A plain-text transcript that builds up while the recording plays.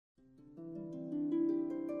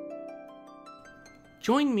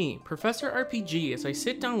Join me, Professor RPG, as I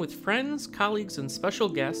sit down with friends, colleagues, and special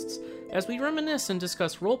guests as we reminisce and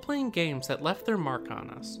discuss role-playing games that left their mark on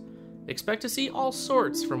us. Expect to see all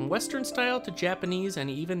sorts, from Western style to Japanese and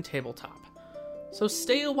even tabletop. So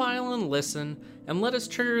stay a while and listen, and let us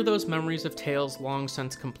trigger those memories of tales long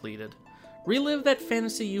since completed. Relive that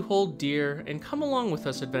fantasy you hold dear, and come along with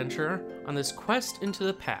us, adventurer, on this quest into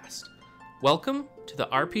the past. Welcome to the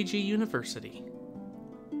RPG University.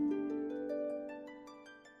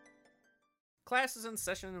 Class is in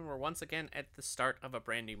session, and we're once again at the start of a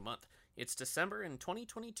brand new month. It's December, and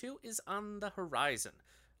 2022 is on the horizon.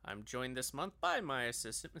 I'm joined this month by my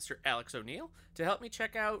assistant, Mr. Alex O'Neill, to help me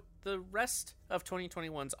check out the rest of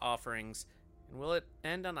 2021's offerings. And will it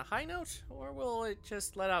end on a high note, or will it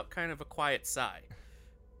just let out kind of a quiet sigh?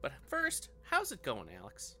 But first, how's it going,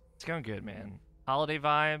 Alex? It's going good, man. Holiday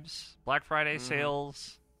vibes, Black Friday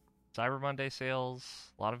sales, Cyber Monday sales,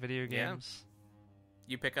 a lot of video games.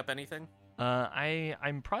 You pick up anything?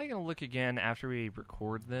 I'm probably going to look again after we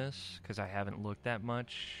record this, because I haven't looked that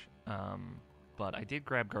much. But I did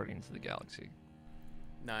grab Guardians of the Galaxy.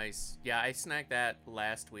 Nice. Yeah, I snagged that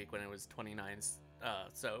last week when it was 29.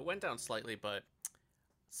 So it went down slightly, but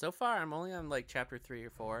so far I'm only on like chapter 3 or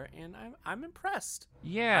 4, and I'm impressed.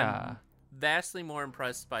 Yeah. I'm vastly more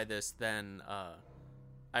impressed by this than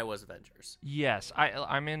I was Avengers. Yes,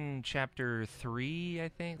 I'm in chapter 3, I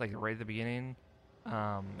think, like right at the beginning.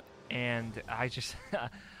 And I just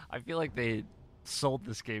I feel like they sold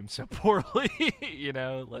this game so poorly, you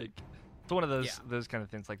know, like it's one of those kind of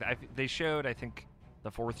things like that. They showed, I think,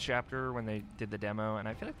 the 4th chapter when they did the demo, and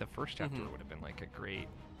I feel like the 1st chapter would have been like a great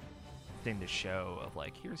thing to show of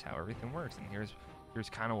like, here's how everything works, and here's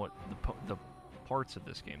kind of what the parts of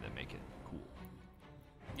this game that make it cool.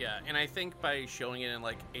 Yeah, and I think by showing it in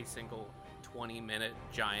like a single 20-minute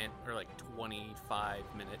giant or like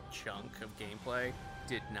 25-minute chunk of gameplay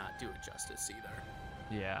did not do it justice either.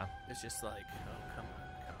 Yeah. It's just like, oh, come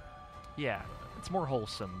on. Yeah, it's more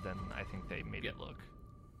wholesome than I think they made it look.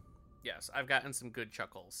 Yes, I've gotten some good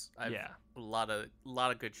chuckles. A lot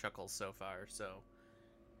of good chuckles so far, so.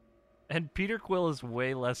 And Peter Quill is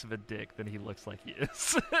way less of a dick than he looks like he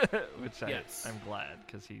is, which I'm glad,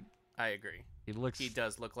 because I agree. He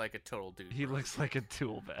does look like a total dude. He looks like a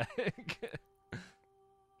tool bag.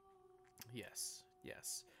 Yes.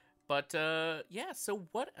 But, so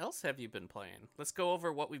what else have you been playing? Let's go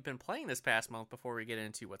over what we've been playing this past month before we get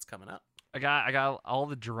into what's coming up. I got all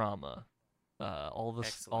the drama, all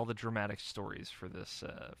the dramatic stories for this,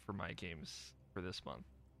 for my games for this month.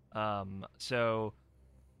 So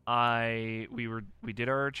we did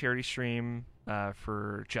our charity stream,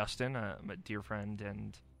 for Justin, my dear friend,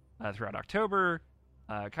 and throughout October,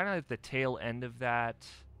 kind of at the tail end of that,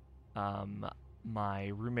 my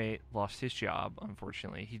roommate lost his job,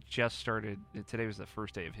 unfortunately. He just started, today was the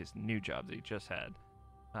first day of his new job that he just had,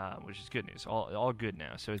 which is good news. All good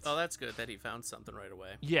now. So it's that's good that he found something right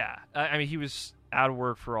away. Yeah. I mean, he was out of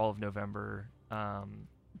work for all of November,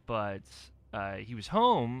 but he was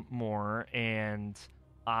home more, and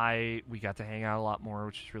we got to hang out a lot more,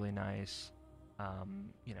 which is really nice.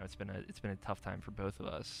 You know, it's been a tough time for both of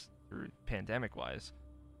us, pandemic-wise.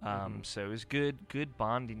 So it was good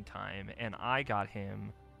bonding time, and I got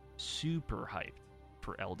him super hyped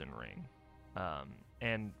for Elden Ring.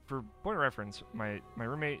 And for point of reference, my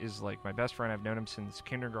roommate is like my best friend. I've known him since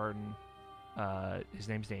kindergarten. His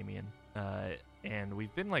name's Damien, and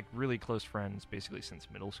we've been like really close friends basically since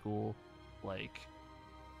middle school. Like,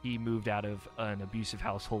 he moved out of an abusive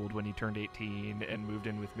household when he turned 18 and moved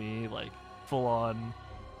in with me, like full on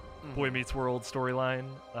Boy Meets World storyline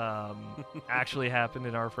actually happened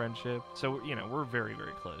in our friendship. So, you know, we're very,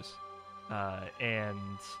 very close. And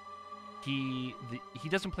he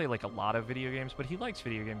doesn't play like a lot of video games, but he likes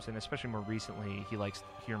video games, and especially more recently, he likes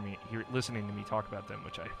listening to me talk about them,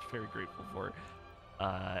 which I'm very grateful for.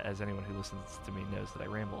 As anyone who listens to me knows that I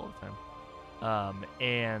ramble all the time.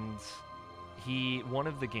 And one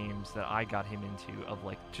of the games that I got him into, of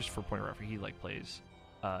like, just for point of reference, he like plays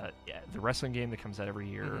the wrestling game that comes out every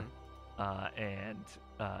year, and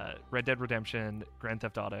Red Dead Redemption, Grand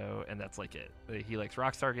Theft Auto, and that's like it. He likes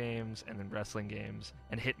Rockstar games, and then wrestling games,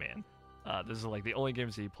 and Hitman. Those are like the only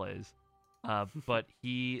games that he plays. But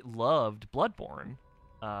he loved Bloodborne,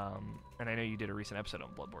 and I know you did a recent episode on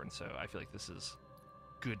Bloodborne, so I feel like this is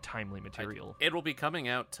good, timely material. It will be coming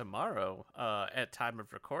out tomorrow at time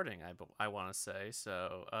of recording, I want to say.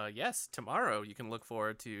 So, yes, tomorrow you can look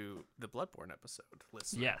forward to the Bloodborne episode.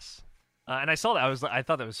 Listener. Yes. And I saw that. I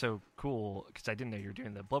thought that was so cool, because I didn't know you were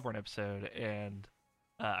doing the Bloodborne episode, and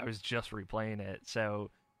I was just replaying it.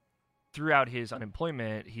 So throughout his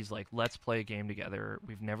unemployment, he's like, let's play a game together.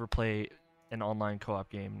 We've never played an online co-op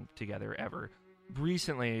game together ever.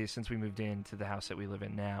 Recently, since we moved into the house that we live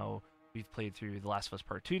in now, we've played through The Last of Us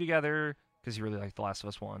Part 2 together because he really liked The Last of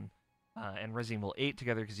Us 1, and Resident Evil 8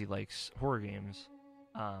 together because he likes horror games.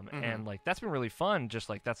 And like that's been really fun. Just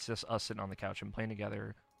like that's just us sitting on the couch and playing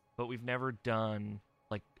together. But we've never done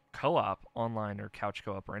like co-op online or couch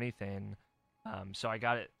co-op or anything. So I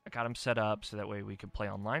got him set up so that way we could play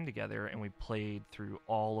online together, and we played through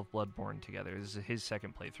all of Bloodborne together. This is his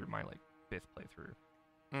second playthrough, my like 5th playthrough.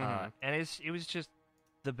 And it was just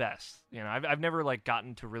the best. You know, I've never like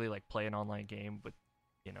gotten to really like play an online game with,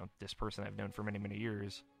 you know, this person I've known for many, many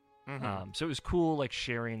years. So it was cool like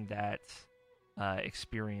sharing that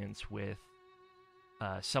experience with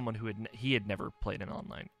someone who had never played an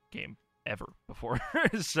online game ever before.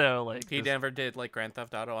 So like he never did like Grand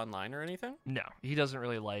Theft Auto Online or anything? No, he doesn't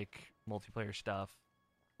really like multiplayer stuff.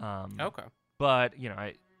 Okay. But, you know,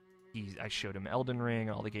 I showed him Elden Ring,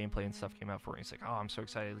 all the gameplay and stuff came out for it. He's like, "Oh, I'm so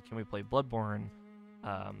excited. Can we play Bloodborne?"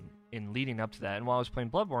 In leading up to that. And while I was playing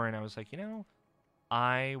Bloodborne, I was like, you know,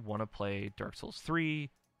 I want to play Dark Souls 3.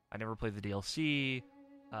 I never played the DLC.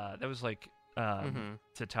 That was like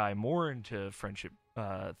to tie more into friendship,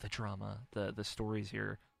 the drama, the stories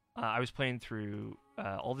here. I was playing through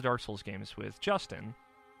all the Dark Souls games with Justin,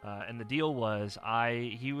 and the deal was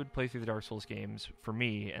he would play through the Dark Souls games for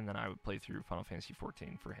me, and then I would play through Final Fantasy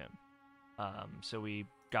XIV for him. So we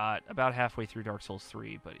got about halfway through Dark Souls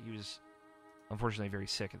 3, but he was unfortunately very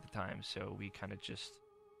sick at the time, so we kind of just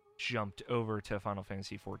jumped over to Final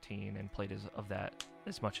Fantasy XIV and played of that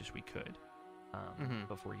as much as we could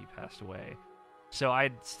before he passed away. So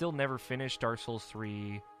I'd still never finished Dark Souls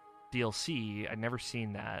 3 DLC. I'd never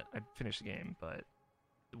seen that. I'd finished the game, but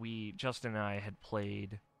Justin and I had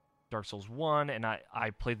played Dark Souls 1, and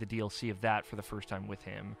I played the DLC of that for the first time with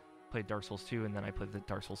him. Played Dark Souls 2, and then I played the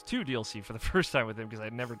Dark Souls 2 DLC for the first time with him because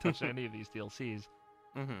I'd never touched any of these DLCs.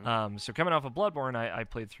 So coming off of Bloodborne, I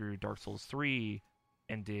played through Dark Souls 3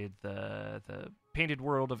 and did the Painted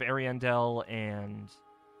World of Ariandel and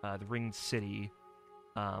the Ringed City.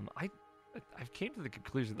 I've came to the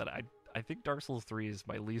conclusion that I think Dark Souls 3 is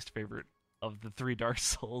my least favorite of the 3 Dark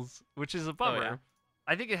Souls, which is a bummer. Oh, yeah.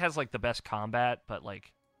 I think it has like the best combat, but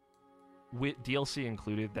like with DLC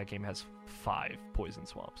included, that game has 5 poison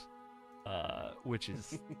swamps, which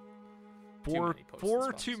is four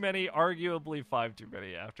too many, arguably 5 too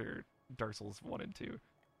many after Dark Souls 1 and 2.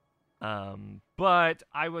 But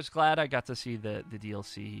I was glad I got to see the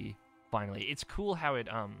DLC finally. It's cool how it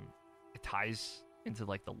ties into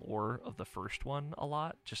like the lore of the first one a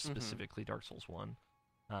lot, just specifically Dark Souls 1.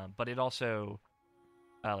 But it also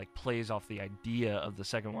like plays off the idea of the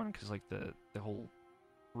second one, because like the whole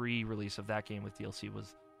re-release of that game with DLC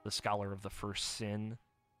was the Scholar of the First Sin.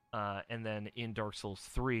 And then in Dark Souls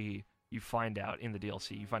 3, you find out in the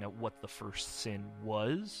DLC, you find out what the first sin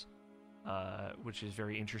was, which is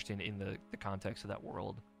very interesting in the context of that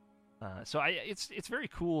world. So it's very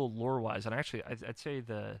cool lore-wise, and actually I'd say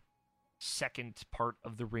the second part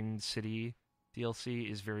of the Ringed City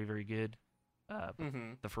DLC is very, very good.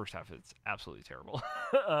 The first half, it's absolutely terrible.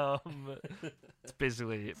 It's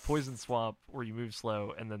basically Poison Swamp where you move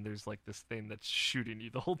slow, and then there's like this thing that's shooting you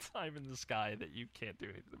the whole time in the sky that you can't do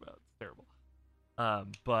anything about. It's terrible.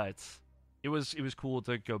 But it was cool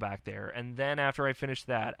to go back there. And then after I finished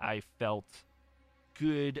that, I felt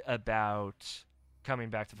good about coming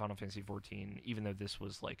back to Final Fantasy XIV, even though this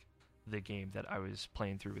was like the game that I was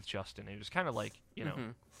playing through with Justin. It was kind of like, you know,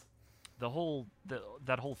 that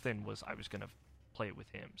whole thing was I was going to play it with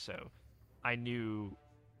him. So I knew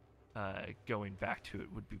going back to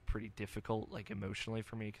it would be pretty difficult, like emotionally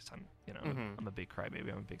for me, because I'm, you know, I'm a big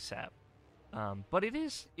crybaby. I'm a big sap. But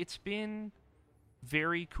it's been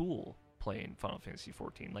very cool playing Final Fantasy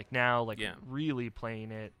XIV. Like now, like really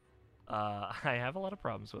playing it. I have a lot of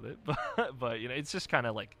problems with it, but you know, it's just kind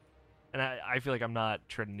of like, and I feel like I'm not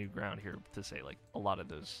treading new ground here to say like a lot of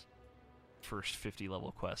those first 50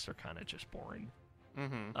 level quests are kind of just boring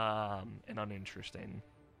and uninteresting.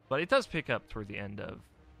 But it does pick up toward the end of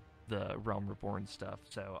the Realm Reborn stuff.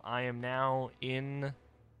 So I am now in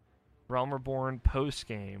Realm Reborn post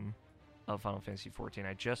game of Final Fantasy XIV.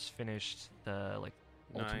 I just finished the like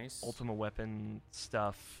Ultima Weapon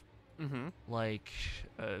stuff like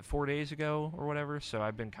 4 days ago or whatever. So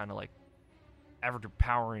I've been kind of like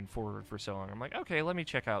powering forward for so long. I'm like, okay, let me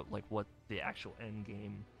check out like what the actual end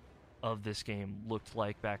game of this game looked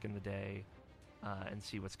like back in the day, and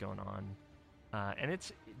see what's going on.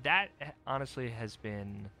 And that honestly has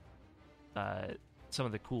been some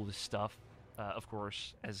of the coolest stuff, of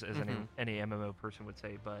course, as any MMO person would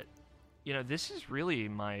say. But you know, this is really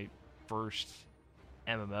my first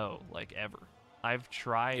MMO like ever. I've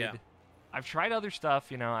tried I've tried other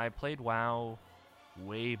stuff. I played WoW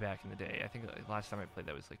way back in the day. I think the last time I played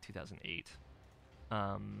that was like 2008,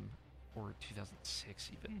 or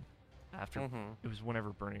 2006 even. After it was whenever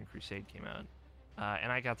Burning Crusade came out,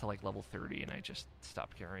 and I got to like level 30, and I just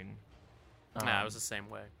stopped caring. Nah, it was the same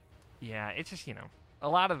way. Yeah, it's just a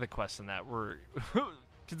lot of the quests in that were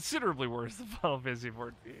considerably worse than Final Fantasy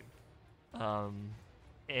 14.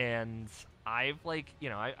 And I've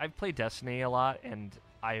I've played Destiny a lot, and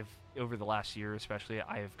I've over the last year especially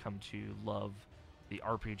I've come to love the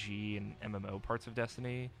RPG and MMO parts of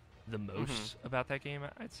Destiny the most about that game,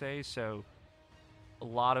 I'd say. So a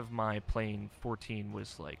lot of my playing 14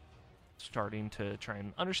 was like starting to try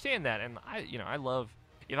and understand that, and I love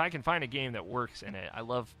if I can find a game that works in it. I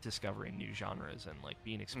love discovering new genres and like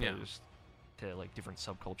being exposed to like different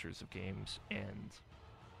subcultures of games, and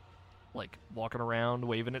like walking around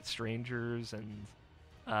waving at strangers and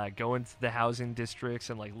going to the housing districts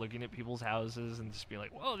and like looking at people's houses and just being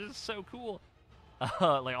like, whoa, this is so cool.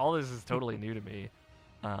 Like all this is totally new to me.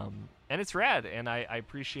 And it's rad, and I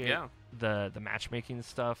appreciate the matchmaking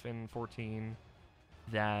stuff in 14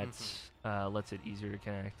 that lets it easier to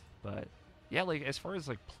connect. But yeah, like as far as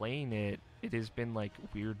like playing it, it has been like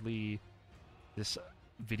weirdly this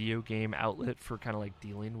video game outlet for kind of like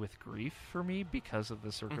dealing with grief for me because of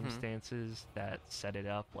the circumstances that set it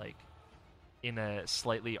up. Like in a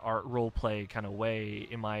slightly art role play kind of way,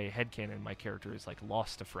 in my headcanon, my character is like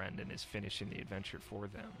lost a friend and is finishing the adventure for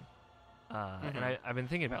them. And I've been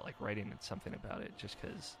thinking about like writing something about it, just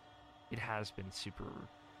because it has been super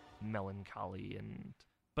melancholy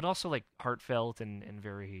but also like heartfelt and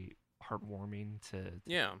very heartwarming to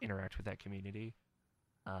interact with that community.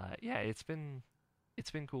 It's been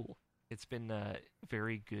cool. It's been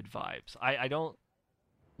very good vibes.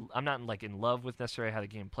 I'm not like in love with necessarily how the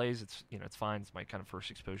game plays. It's it's fine. It's my kind of first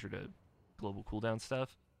exposure to global cooldown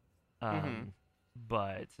stuff.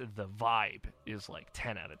 But the vibe is like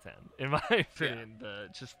 10 out of 10 in my opinion.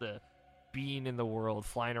 The being in the world,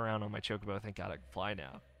 flying around on my chocobo. Thank God I can fly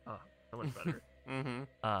now. Oh, so much better.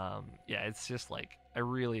 It's just like I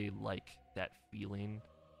really like that feeling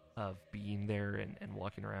of being there and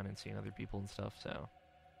walking around and seeing other people and stuff. So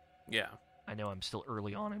I know I'm still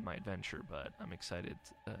early on in my adventure, but I'm excited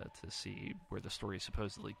to see where the story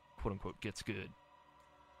supposedly quote unquote gets good.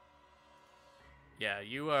 Yeah,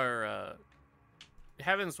 you are.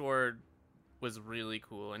 Heaven's Ward was really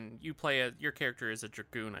cool, and you play your character is a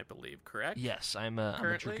dragoon, I believe, correct? Yes, I'm a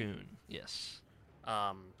dragoon. Yes.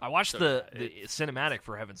 I watched the cinematic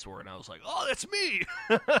for Heaven's Ward, and I was like, "Oh, that's me!"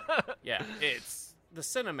 Yeah, it's the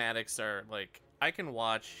cinematics are like I can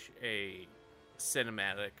watch a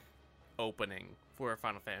cinematic opening for a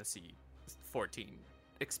Final Fantasy 14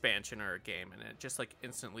 expansion or a game, and it just like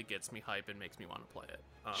instantly gets me hype and makes me want to play it.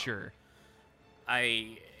 Sure.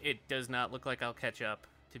 It does not look like I'll catch up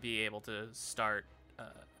to be able to start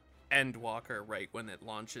Endwalker right when it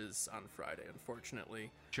launches on Friday,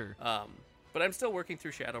 unfortunately. Sure. But I'm still working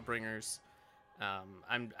through Shadowbringers.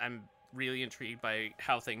 I'm really intrigued by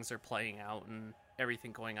how things are playing out and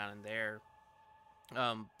everything going on in there.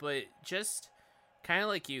 But just kind of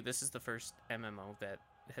like you, this is the first MMO that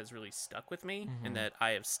has really stuck with me and that I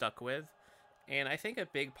have stuck with. And I think a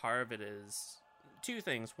big part of it is two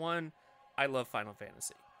things. One, I love Final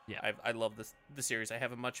Fantasy. Yeah, I love the series. I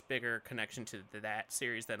have a much bigger connection to that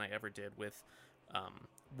series than I ever did with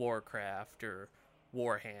Warcraft or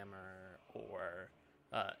Warhammer or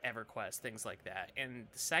EverQuest, things like that. And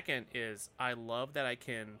the second is I love that I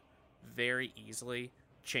can very easily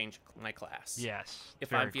change my class. Yes.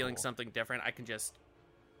 If I'm feeling something different, I can just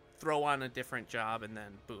throw on a different job and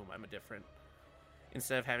then boom, I'm a different.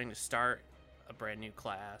 Instead of having to start a brand new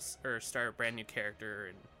class or start a brand new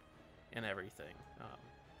character and everything.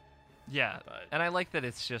 And I like that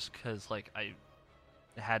it's just because like I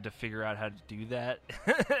had to figure out how to do that,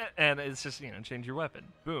 and it's just change your weapon,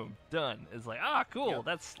 boom, done. It's like cool. Yep.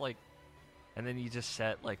 That's like, and then you just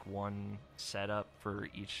set like one setup for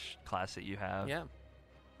each class that you have. Yeah,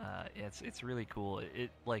 it's really cool.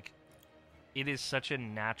 It is such a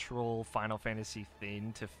natural Final Fantasy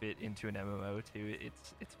thing to fit into an MMO too.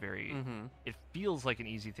 It's very it feels like an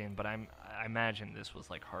easy thing, but I imagine this was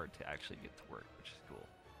like hard to actually get to work, which is cool.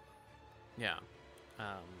 Yeah.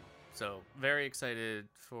 So very excited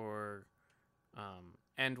for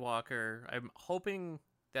Endwalker. I'm hoping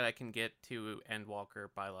that I can get to Endwalker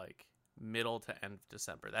by like middle to end of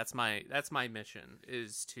December. That's my mission,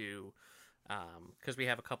 is to because we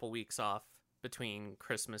have a couple weeks off between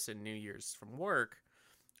Christmas and New Year's from work,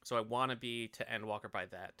 so I want to be to Endwalker by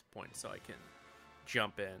that point so I can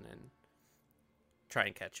jump in and try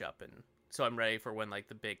and catch up and so I'm ready for when like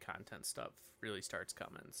the big content stuff really starts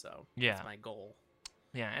coming. So Yeah. that's my goal.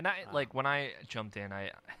 Yeah, and I like when I jumped in,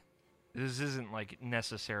 this isn't like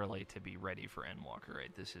necessarily to be ready for Endwalker,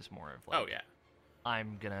 right? This is more of like, Oh yeah.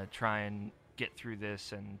 I'm gonna try and get through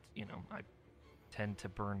this, and I tend to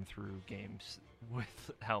burn through games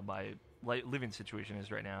with how my living situation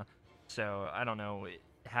is right now. So I don't know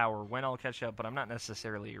how or when I'll catch up, but I'm not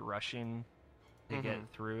necessarily rushing to get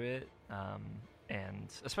through it.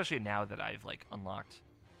 And especially now that I've like unlocked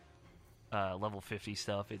level 50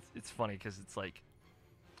 stuff, it's funny because it's like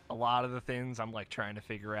a lot of the things I'm like trying to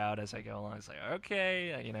figure out as I go along. It's like,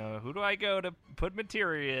 okay, who do I go to put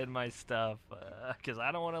materia in my stuff? Because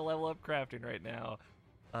I don't want to level up crafting right now.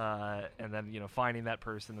 And then finding that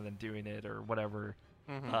person and then doing it or whatever.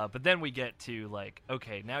 But then we get to like,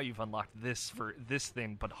 okay, now you've unlocked this for this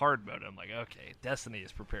thing, but hard mode. I'm like, okay, Destiny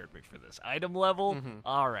has prepared me for this item level.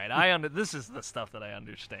 All right, this is the stuff that I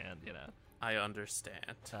understand. I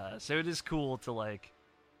understand. So it is cool to like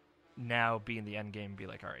now be in the end game and be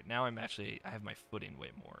like, all right, now I have my footing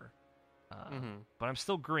way more. But I'm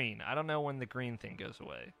still green. I don't know when the green thing goes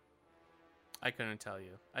away. I couldn't tell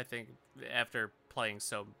you. I think after playing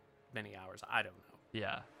so many hours, I don't know.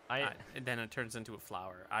 Yeah. And then it turns into a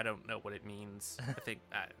flower. I don't know what it means. I think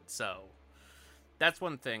so. That's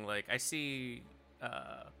one thing. Like I see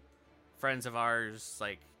friends of ours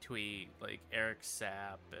like tweet, like Eric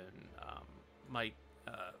Sapp and Mike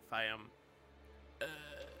Fiam,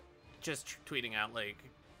 just tweeting out like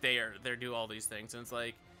they're do all these things, and it's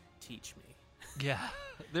like, teach me. Yeah,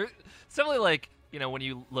 it's definitely like when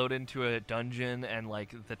you load into a dungeon and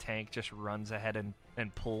like the tank just runs ahead and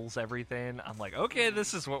pulls everything. I'm like, okay,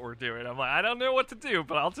 this is what we're doing. I'm like, I don't know what to do,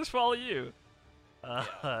 but I'll just follow you.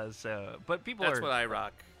 But people That's what I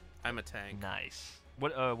rock. I'm a tank. Nice.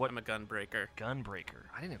 What? I'm a gunbreaker. Gunbreaker.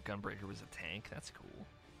 I didn't know Gunbreaker was a tank. That's cool.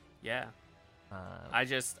 Yeah.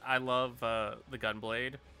 I love the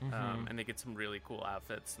Gunblade, and they get some really cool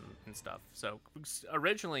outfits and stuff. So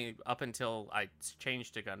originally, up until I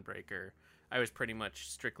changed to Gunbreaker, I was pretty much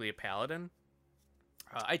strictly a paladin.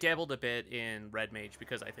 I dabbled a bit in Red Mage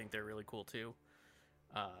because I think they're really cool too.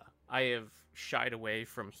 I have shied away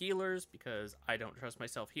from healers because I don't trust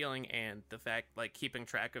myself healing, and the fact like keeping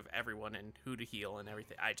track of everyone and who to heal and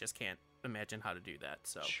everything, I just can't imagine how to do that.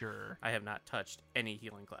 So sure, I have not touched any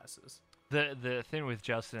healing classes. The thing with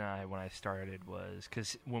Justin and I when I started was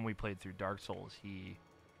because when we played through Dark Souls, he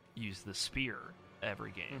used the spear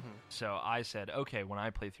every game. So I said, okay, when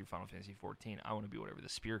I play through Final Fantasy 14, I want to be whatever the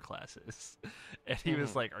spear class is. And he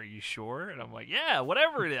was like, are you sure? And I'm like, yeah,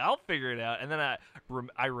 whatever it is, I'll figure it out. And then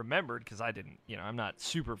I remembered, because I didn't, I'm not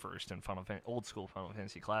super versed in old school Final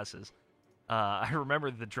Fantasy classes. I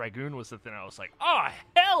remembered the Dragoon was the thing. I was like, oh,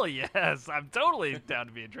 hell yes, I'm totally down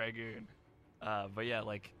to be a Dragoon. But yeah,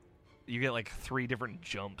 like, you get like 3 different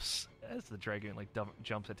jumps as the Dragoon, like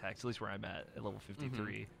jumps attacks, at least where I'm at level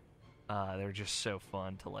 53. They're just so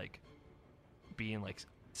fun to like being like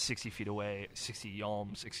 60 feet away, 60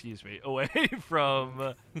 yalms, away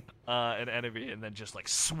from an enemy, and then just like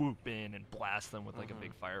swoop in and blast them with like a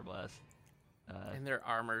big fire blast. And their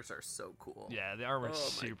armors are so cool. Yeah, the armor's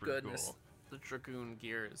super cool. The Dragoon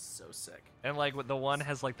gear is so sick. And like the one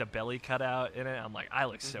has like the belly cut out in it. I'm like, I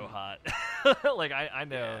look so hot. Like I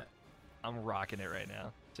know I'm rocking it right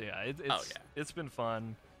now. So yeah, it's been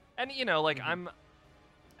fun. And like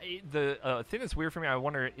the thing that's weird for me, I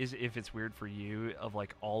wonder is if it's weird for you of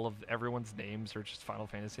like all of everyone's names are just Final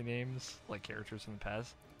Fantasy names, like characters from the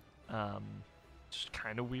past. Just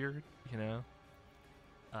kind of weird, I'm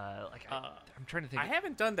trying to think. I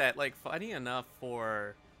haven't done that. Like, funny enough,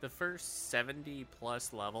 for the first 70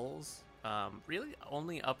 plus levels, really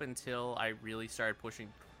only up until I really started pushing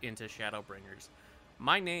into Shadowbringers.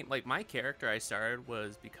 My character I started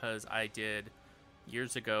was because I did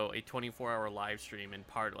years ago a 24-hour live stream, and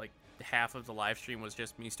like half of the live stream was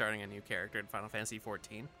just me starting a new character in Final Fantasy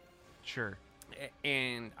 14. Sure.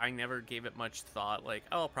 And I never gave it much thought, like,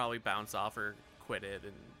 oh, I'll probably bounce off or quit it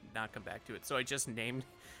and not come back to it. So I just named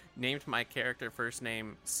my character first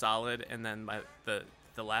name Solid, and then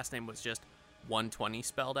the last name was just 120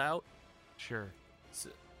 spelled out. Sure. It's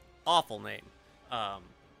an awful name.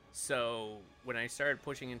 So when I started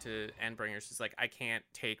pushing into Endbringers, it's like I can't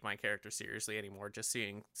take my character seriously anymore, just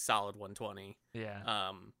seeing Solid 120.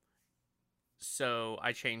 Yeah. So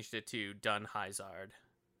I changed it to Dun Hyzard.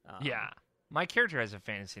 Yeah. My character has a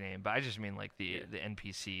fantasy name, but I just mean like the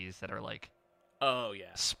NPCs that are like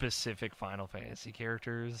specific Final Fantasy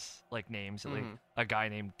characters, like names, like a guy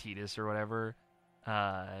named Tidus or whatever.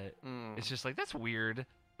 It's just like, that's weird.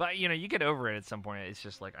 But, you get over it at some point. It's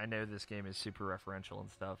just like, I know this game is super referential and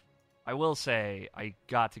stuff. I will say I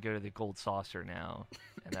got to go to the Gold Saucer now,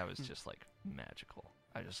 and that was just like magical.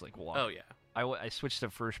 I just like walked. Oh yeah. I switched to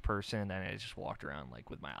first person, and I just walked around like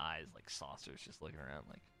with my eyes like saucers, just looking around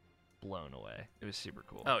like blown away. It was super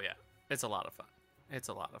cool. Oh yeah. It's a lot of fun. It's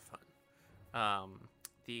a lot of fun.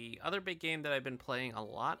 The other big game that I've been playing a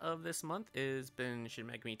lot of this month has been Shin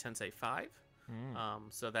Megami Tensei 5.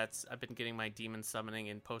 So I've been getting my demon summoning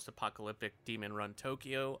in post-apocalyptic Demon Run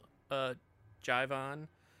Tokyo jive on.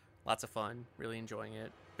 Lots of fun. Really enjoying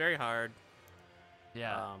it. Very hard.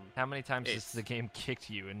 Yeah. How many times has it's- the game kicked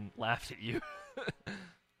you and laughed at you?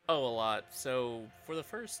 Oh, a lot. So for the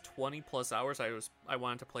first 20 plus hours, I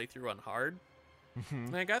wanted to play through on hard.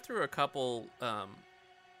 And I got through a couple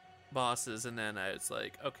bosses, and then I was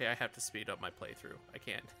like, okay, I have to speed up my playthrough. I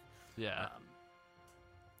can't. Yeah.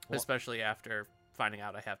 Well- Especially after finding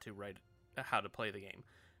out I have to write how to play the game.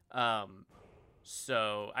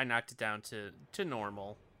 So I knocked it down to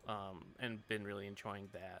normal, and been really enjoying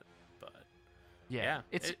that. But yeah,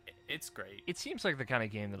 it's great. It seems like the kind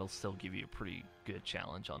of game that'll still give you a pretty good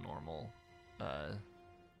challenge on normal.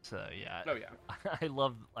 So yeah. Oh yeah.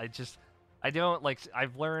 I don't like.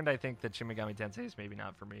 I've learned. I think that Shin Megami Tensei is maybe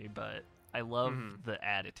not for me, but I love the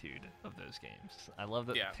attitude of those games. I love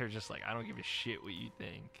that they're just like, I don't give a shit what you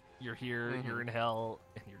think. You're here. You're in hell,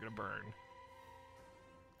 and you're gonna burn.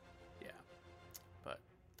 Yeah, but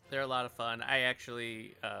they're a lot of fun. I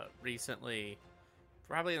actually recently,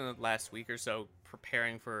 probably in the last week or so,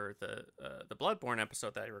 preparing for the Bloodborne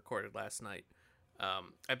episode that I recorded last night.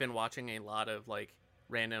 I've been watching a lot of like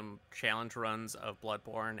random challenge runs of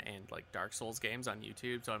Bloodborne and like Dark Souls games on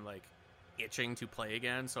YouTube, so I'm like itching to play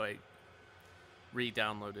again. So I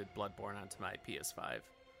re-downloaded Bloodborne onto my PS5.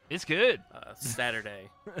 It's good. Saturday.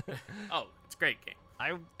 Oh, it's a great game.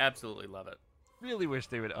 I Absolutely love it. really wish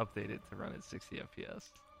they would update it to run at 60 FPS.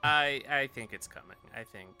 I think it's coming. I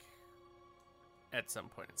think at some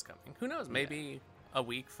point it's coming. Who knows? Maybe a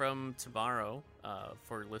week from tomorrow,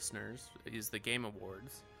 for listeners, is the Game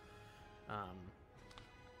Awards.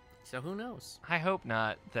 So who knows? I hope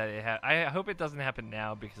not. I hope it doesn't happen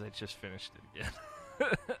now because I just finished it again.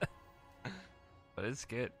 But it's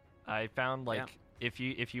good. I found like if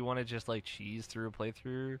you want to just like cheese through a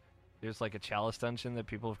playthrough, there's like a chalice dungeon that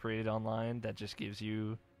people have created online that just gives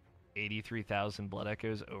you 83,000 blood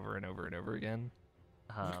echoes over and over and over again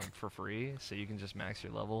for free, so you can just max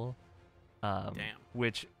your level. Damn.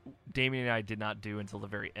 Which Damien and I did not do until the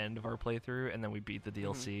very end of our playthrough, and then we beat the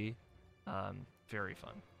DLC. Very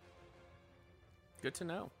fun. Good to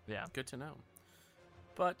know. Yeah. Good to know.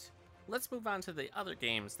 But let's move on to the other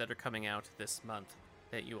games that are coming out this month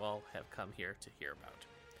that you all have come here to hear about.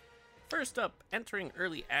 First up, entering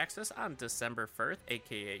early access on December 1st,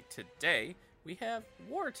 aka today, we have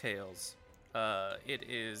War Tales. It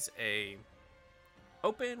is a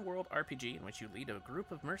open world RPG in which you lead a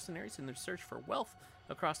group of mercenaries in their search for wealth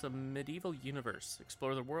across the medieval universe.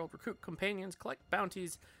 Explore the world, recruit companions, collect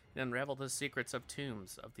bounties, and unravel the secrets of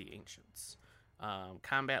tombs of the ancients.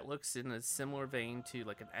 Combat looks in a similar vein to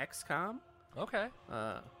like an XCOM. Okay.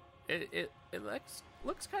 It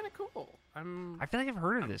looks kind of cool. I feel like I've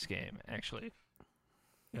heard of this game actually.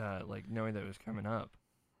 Like knowing that it was coming up.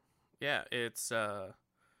 Yeah, it's the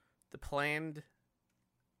planned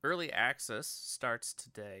early access starts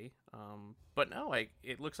today. But no,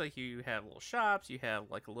 it looks like you have little shops, you have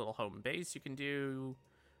like a little home base you can do,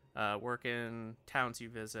 work in, towns you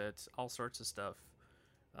visit, all sorts of stuff.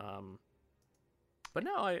 But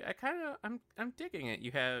no, I'm digging it.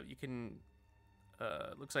 You can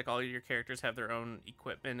looks like all your characters have their own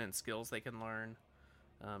equipment and skills they can learn.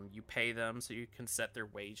 You pay them so you can set their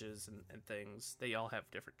wages and things. They all have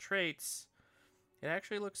different traits. It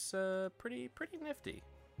actually looks pretty nifty.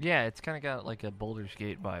 Yeah, it's kind of got like a Baldur's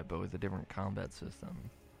Gate vibe, but with a different combat system.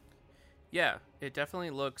 Yeah, it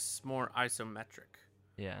definitely looks more isometric.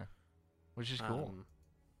 Yeah, which is cool.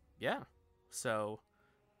 Yeah, so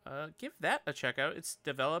give that a check out. It's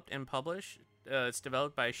developed and published. It's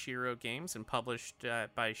developed by Shiro Games and published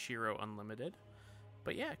by Shiro Unlimited.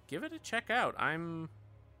 But yeah, give it a check out. I'm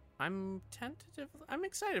tentative. I'm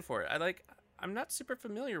excited for it. I'm not super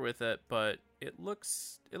familiar with it, but it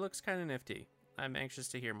looks kind of nifty. I'm anxious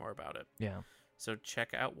to hear more about it. Yeah. So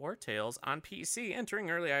check out War Tales on PC, entering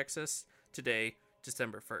early access today,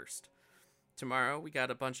 December 1st. Tomorrow, we got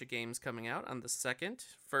a bunch of games coming out on the 2nd.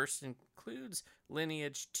 First includes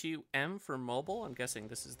Lineage 2M for mobile. I'm guessing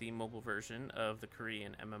this is the mobile version of the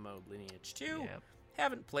Korean MMO Lineage 2. Yep.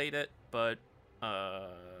 Haven't played it, but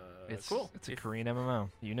It's cool. It's a Korean MMO.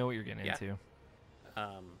 You know what you're getting into.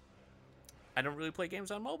 I don't really play games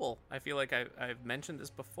on mobile. I feel like I've mentioned this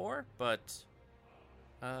before, but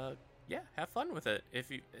yeah, have fun with it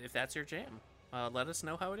if that's your jam. Let us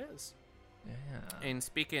know how it is. Yeah. And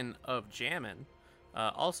speaking of jamming,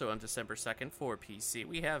 also on December 2nd for PC,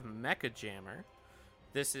 we have Mecha Jammer.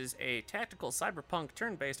 This is a tactical cyberpunk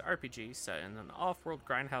turn-based RPG set in an off-world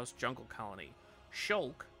grindhouse jungle colony.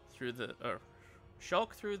 Shulk through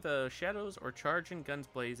the shadows or charge in guns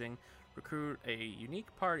blazing. Recruit a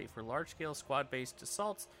unique party for large-scale squad-based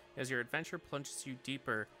assaults as your adventure plunges you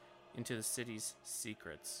deeper into the city's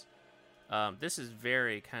secrets. This is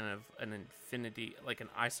very kind of an infinity, like an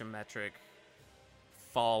isometric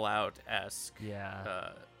Fallout-esque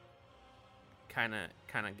kind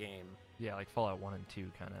of game. Yeah, like Fallout 1 and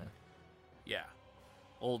 2 kind of. Yeah.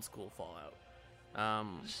 Old school Fallout.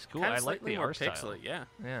 Cool. I like the art pixely, style. Yeah.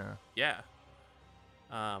 Yeah.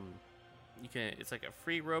 It's like a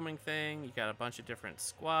free roaming thing. You got a bunch of different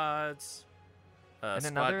squads. And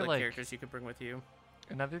squad another, like, characters you can bring with you.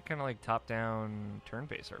 Another kind of like top-down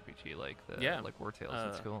turn-based RPG, like like War Tales.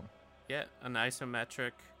 That's cool. Yeah, an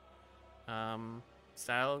isometric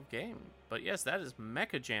style of game. But yes, that is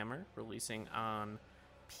Mecha Jammer, releasing on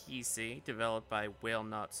PC, developed by Whale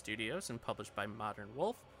Knot Studios and published by Modern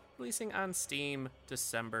Wolf, releasing on Steam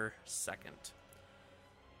December 2nd.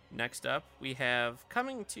 Next up, we have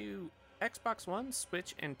coming to Xbox One,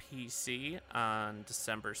 Switch, and PC on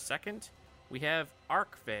December 2nd, we have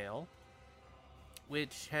Arkvale,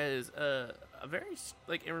 which has a very,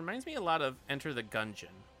 like, it reminds me a lot of Enter the Gungeon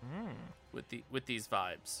with these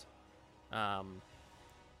vibes.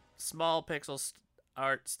 Small pixel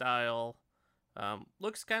art style,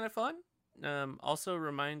 looks kind of fun. Also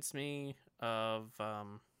reminds me of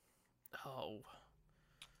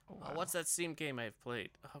what's that Steam game I've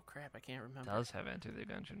played? Oh crap, I can't remember. It does have Enter the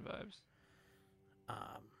Gungeon vibes.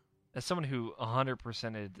 As someone who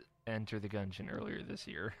 100%ed Enter the Gungeon earlier this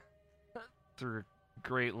year through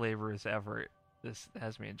great laborious effort, this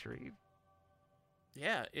has me intrigued.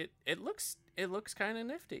 Yeah, it looks kind of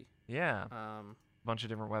nifty. Yeah. Bunch of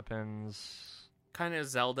different weapons. Kind of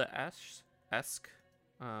Zelda-esque.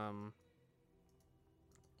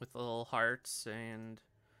 With little hearts and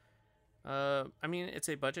I mean, it's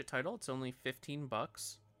a budget title. It's only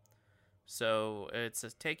 $15. So it's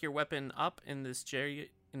a take your weapon up in this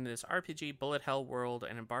RPG bullet hell world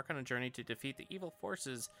and embark on a journey to defeat the evil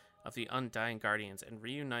forces of the Undying Guardians and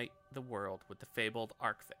reunite the world with the fabled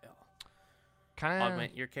Arkvale.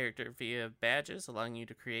 Augment your character via badges, allowing you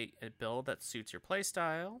to create a build that suits your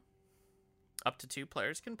playstyle. Up to 2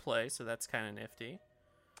 players can play, so that's kind of nifty.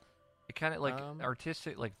 It kind of, like,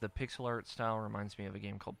 artistic, like, the pixel art style reminds me of a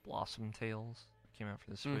game called Blossom Tales. It came out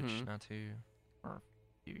for the Switch or a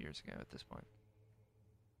few years ago at this point.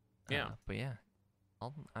 Yeah. But yeah,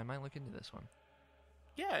 I might look into this one.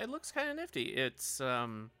 Yeah, it looks kind of nifty. It's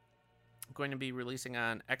going to be releasing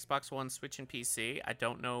on Xbox One, Switch, and PC. I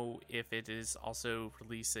don't know if it is also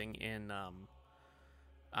releasing in on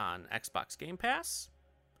Xbox Game Pass,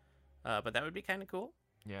 but that would be kind of cool.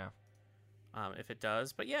 Yeah. If it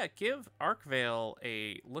does. But yeah, give Arkvale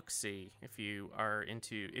a look-see if you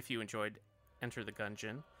enjoyed Enter the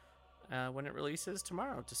Gungeon when it releases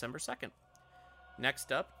tomorrow, December 2nd.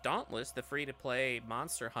 Next up, Dauntless, the free-to-play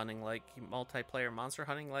multiplayer monster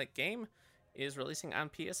hunting-like game, is releasing on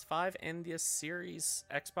PS5 and the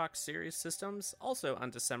Xbox Series systems, also on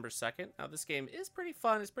December 2nd. Now, this game is pretty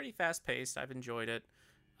fun. It's pretty fast-paced. I've enjoyed it.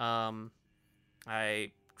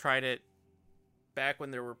 I tried it back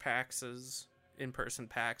when there were PAXs, in-person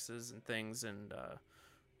PAXs and things, and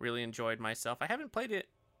really enjoyed myself. I haven't played it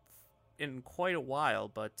in quite a while,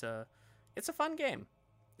 but it's a fun game.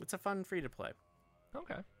 It's a fun free-to-play.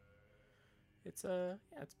 Okay. It's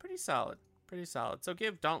pretty solid. Pretty solid. So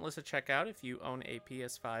give Dauntless a check out if you own a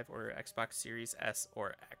PS5 or Xbox Series S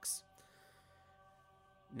or X.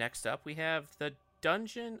 Next up, we have the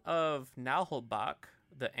Dungeon of Naheulbeuk,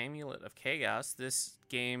 the Amulet of Chaos. This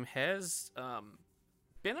game has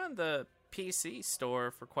been on the PC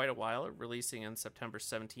store for quite a while, releasing on September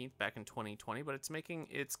 17th back in 2020, but it's making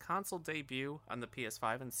its console debut on the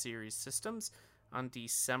PS5 and Series systems on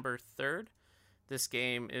December 3rd. This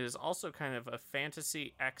game is also kind of a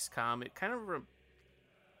fantasy XCOM. It kind of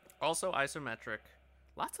also isometric.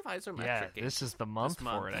 Lots of isometric games. Yeah, this is the month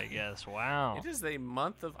for it, I guess. Wow. It is a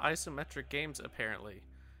month of isometric games, apparently.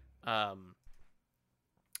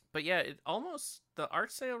 But yeah, the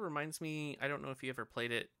art style reminds me, I don't know if you ever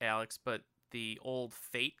played it, Alex, but the old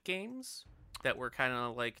Fate games that were kind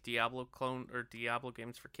of like Diablo clone or Diablo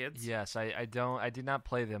games for kids. Yes, I did not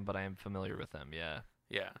play them, but I am familiar with them. Yeah.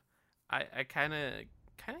 Yeah. I kind of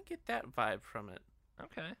get that vibe from it.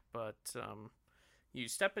 Okay. But you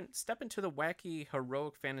step into the wacky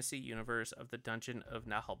heroic fantasy universe of the Dungeon of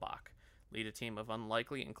Naheulbeuk. Lead a team of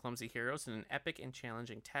unlikely and clumsy heroes in an epic and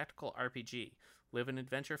challenging tactical RPG. Live an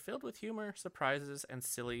adventure filled with humor, surprises, and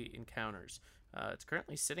silly encounters. It's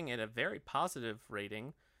currently sitting at a very positive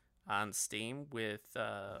rating on Steam with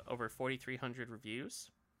over 4,300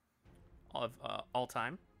 reviews of all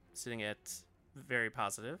time, sitting at very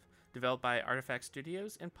positive. Developed by Artifact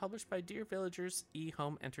Studios and published by Dear Villagers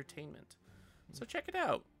eHome Entertainment. So check it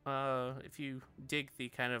out if you dig the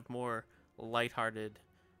kind of more lighthearted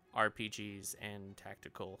RPGs and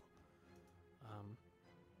tactical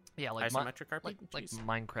like isometric RPGs. like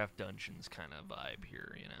Minecraft Dungeons kind of vibe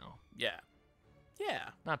here, you know. Yeah.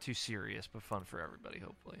 Not too serious, but fun for everybody,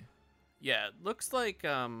 hopefully. Yeah, it looks like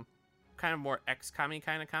kind of more XCOM-y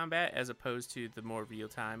kind of combat as opposed to the more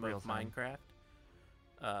real-time of Minecraft.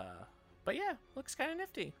 But yeah, looks kind of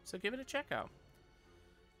nifty, so give it a check out.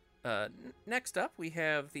 Next up, we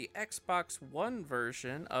have the Xbox One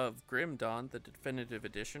version of Grim Dawn, the definitive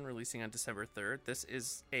edition, releasing on December 3rd. This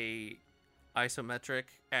is a isometric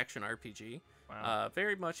action RPG,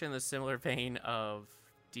 very much in the similar vein of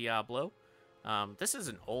Diablo. This is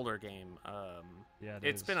an older game.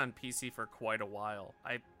 It's been on PC for quite a while.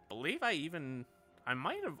 I believe I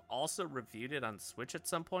might have also reviewed it on Switch at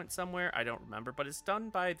some point somewhere. I don't remember, but it's done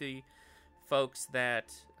by the folks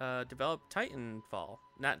that developed Titan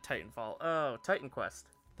Quest,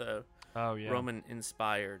 the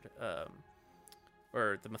Roman-inspired,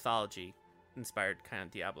 or the mythology-inspired kind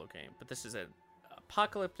of Diablo game. But this is an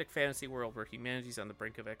apocalyptic fantasy world where humanity's on the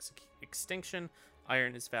brink of extinction.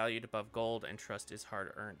 Iron is valued above gold, and trust is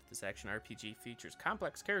hard-earned. This action RPG features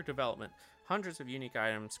complex character development, hundreds of unique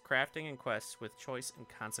items, crafting, and quests with choice and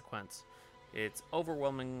consequence. It's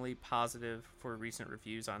overwhelmingly positive for recent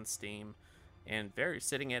reviews on Steam, and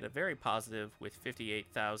sitting at a very positive with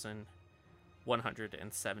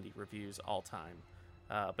 58,170 reviews all time.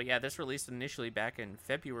 But yeah, this released initially back in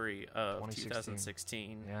February of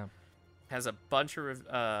 2016. Yeah. Has a bunch of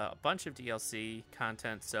DLC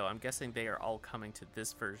content, so I'm guessing they are all coming to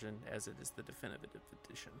this version as it is the definitive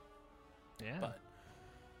edition. Yeah. But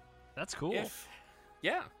that's cool.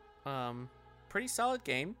 Pretty solid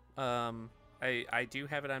game. I do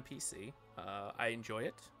have it on PC. I enjoy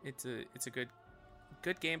it. It's a good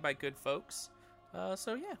game by good folks.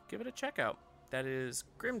 So yeah, give it a check out. That is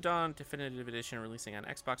Grim Dawn Definitive Edition, releasing on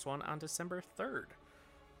Xbox One on December 3rd.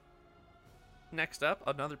 Next up,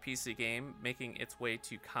 another PC game making its way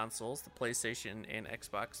to consoles, the PlayStation and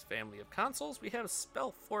Xbox family of consoles. We have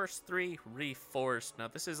Spellforce 3 Reforced. Now,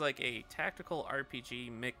 this is like a tactical RPG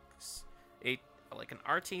mix, like an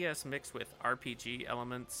RTS mixed with RPG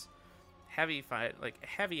elements, heavy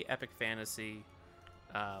epic fantasy.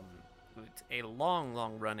 It's a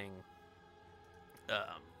long running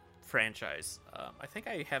franchise. I think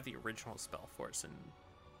I have the original Spellforce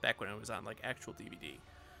back when it was on like actual DVD.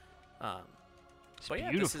 But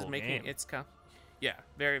yeah, this is making its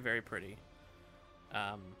very, very pretty.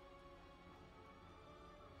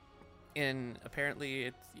 And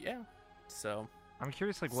apparently so I'm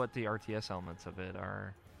curious like what the RTS elements of it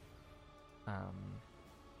are,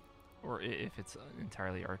 or if it's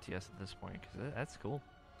entirely RTS at this point, because that's cool.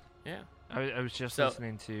 Yeah, I was just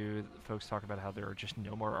listening to folks talk about how there are just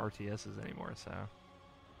no more RTSs anymore, so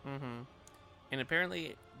and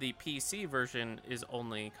apparently the PC version is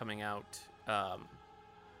only coming out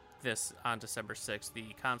this on December 6th. The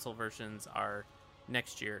console versions are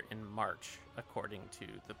next year in March, according to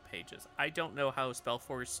the pages. I don't know how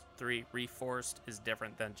Spellforce 3 Reforced is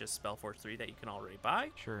different than just Spellforce 3 that you can already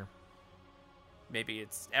buy. Sure. Maybe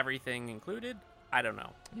it's everything included. I don't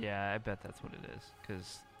know. Yeah, I bet that's what it is,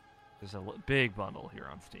 because there's a big bundle here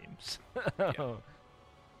on Steam. Yeah.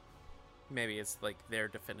 Maybe it's like their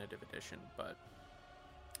definitive edition, but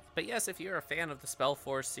yes, if you're a fan of the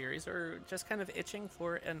Spellforce series or just kind of itching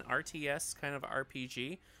for an RTS kind of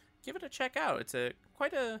RPG, give it a check out. It's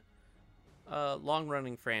quite a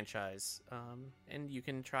long-running franchise, and you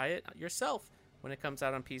can try it yourself when it comes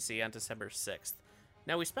out on PC on December 6th.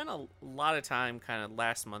 Now, we spent a lot of time kind of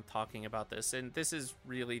last month talking about this, and this is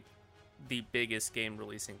really the biggest game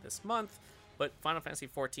releasing this month, but Final Fantasy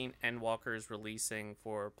XIV Endwalker is releasing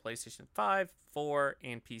for PlayStation 5, 4,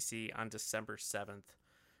 and PC on December 7th.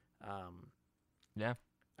 Yeah.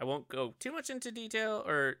 I won't go too much into detail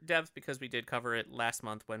or depth because we did cover it last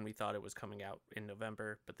month when we thought it was coming out in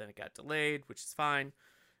November, but then it got delayed, which is fine.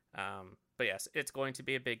 But yes, it's going to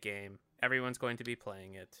be a big game. Everyone's going to be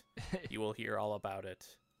playing it. You will hear all about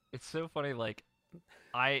it. It's so funny, like,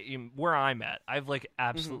 where I'm at, I've, like,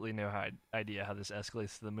 absolutely no idea how this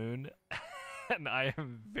escalates to the moon, and I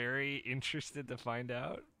am very interested to find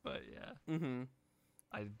out, but yeah.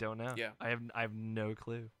 I don't know. Yeah. I have no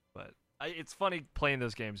clue, but it's funny playing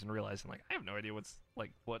those games and realizing like I have no idea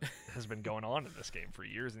what has been going on in this game for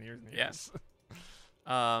years and years and years.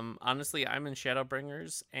 Honestly, I'm in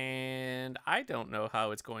Shadowbringers, and I don't know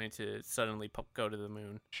how it's going to suddenly go to the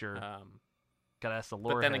moon. Sure. Gotta ask the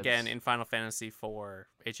lore But then heads. again, in Final Fantasy IV,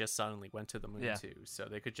 it just suddenly went to the moon Yeah. too. So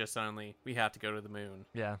they could just suddenly, we have to go to the moon,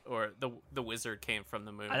 Yeah. or the wizard came from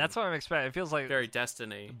the moon. That's what I'm expecting. It feels like very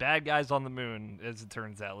Destiny. bad guys on the moon, as it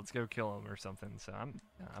turns out. Let's go kill them or something. So I'm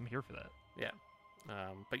here for that. Yeah.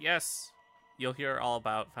 But yes, you'll hear all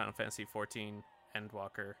about Final Fantasy XIV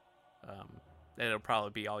Endwalker. It'll probably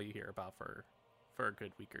be all you hear about for a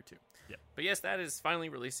good week or two. Yep. But yes, that is finally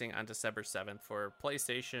releasing on December 7th for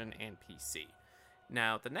PlayStation and PC.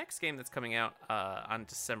 Now, the next game that's coming out on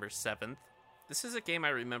December 7th, this is a game I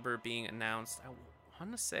remember being announced. I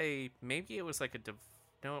want to say maybe it was like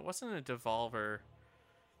no, it wasn't a Devolver.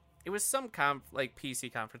 It was some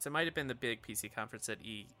PC conference. It might have been the big PC conference at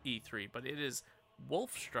E3, but it is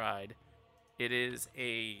Wolfstride. It is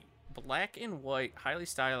a black and white, highly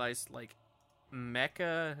stylized, like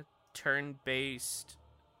mecha turn-based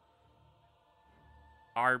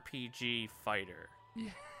RPG fighter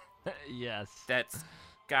Yes. that's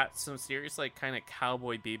got some serious like kind of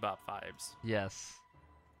Cowboy Bebop vibes. Yes.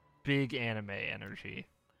 Big anime energy.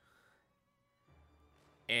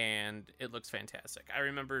 And it looks fantastic. I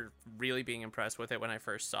remember really being impressed with it when I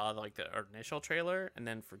first saw like the initial trailer, and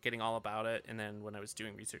then forgetting all about it. And then when I was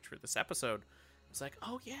doing research for this episode, I was like,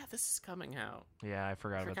 "Oh yeah, this is coming out." Yeah, I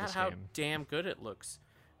forgot about this how game. damn good it looks.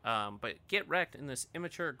 But get wrecked in this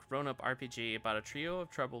immature grown-up RPG about a trio of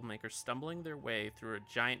troublemakers stumbling their way through a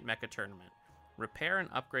giant mecha tournament. Repair and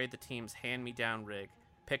upgrade the team's hand-me-down rig,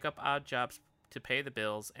 pick up odd jobs to pay the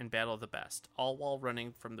bills, and battle the best, all while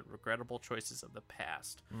running from the regrettable choices of the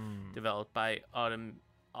past. Developed by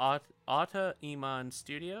Auta Iman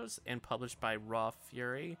Studios and published by Raw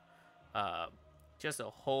Fury. Just a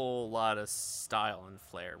whole lot of style and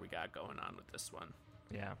flair we got going on with this one.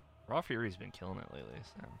 Yeah. Raw Fury's been killing it lately,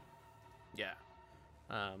 so Yeah.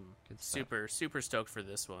 good stuff. Super stoked for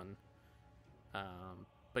this one.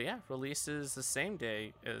 But yeah, releases the same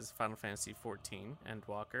day as Final Fantasy XIV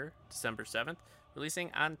Endwalker, December 7th, releasing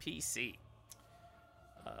on PC.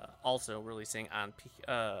 Also releasing on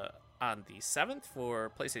the 7th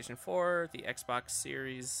for PlayStation 4, the Xbox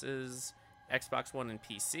Series, Xbox One, and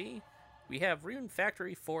PC. We have Rune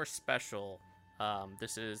Factory 4 Special.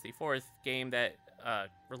 This is the fourth game that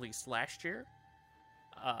released last year,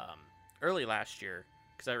 early last year,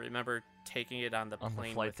 because I remember taking it on the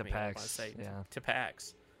plane flight with to me. I wanna PAX, say, yeah. to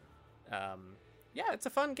PAX. Yeah, it's a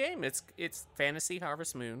fun game. It's Fantasy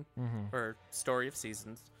Harvest Moon or Story of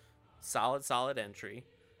Seasons. Solid entry.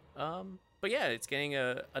 But yeah, it's getting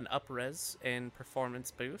an up-res and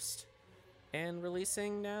performance boost, and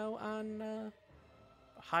releasing now on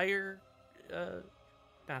higher,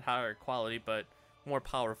 not higher quality, but more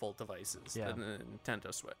powerful devices Yeah. than the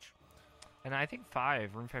Nintendo Switch. And I think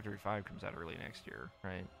Rune Factory 5 comes out early next year,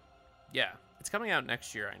 right? Yeah, it's coming out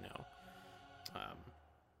next year, I know.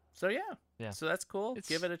 So yeah. So that's cool.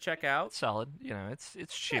 Give it a check out. It's solid. You know, it's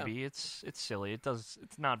chibi. It's silly. It's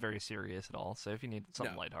not very serious at all. So if you need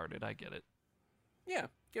something lighthearted, I get it. Yeah,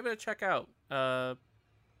 give it a check out.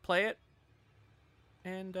 Play it,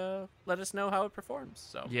 and let us know how it performs.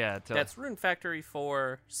 So Yeah, that's Rune Factory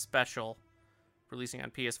 4 Special, releasing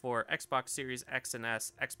on PS4, Xbox Series X and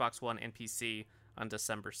S, Xbox One, and PC on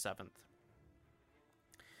December 7th.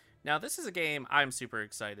 Now, this is a game I'm super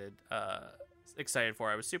excited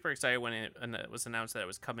for. I was super excited when it was announced that it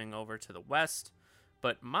was coming over to the West.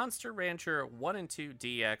 But Monster Rancher 1 and 2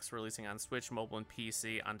 DX releasing on Switch, mobile, and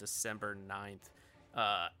PC on December 9th.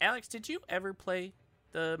 Alex, did you ever play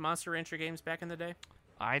the Monster Rancher games back in the day?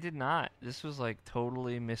 I did not. This was like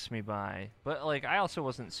totally missed me by. But like I also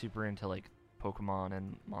wasn't super into like Pokemon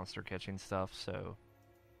and monster catching stuff, so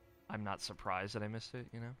I'm not surprised that I missed it,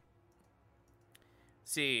 you know?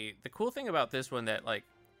 See, the cool thing about this one that like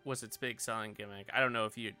was its big selling gimmick. I don't know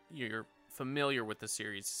if you're familiar with the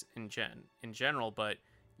series in general, but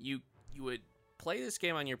you would play this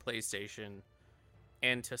game on your PlayStation,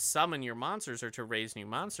 and to summon your monsters or to raise new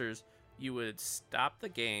monsters, you would stop the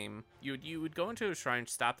game. You would go into a shrine,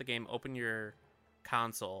 stop the game, open your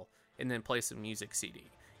console, and then play some music CD.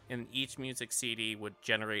 And each music CD would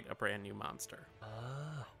generate a brand new monster.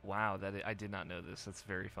 Wow, I did not know this. That's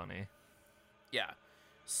very funny. Yeah.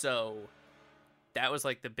 So that was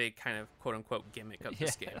like the big kind of quote unquote gimmick of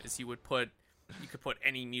this game is you could put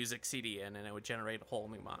any music CD in and it would generate a whole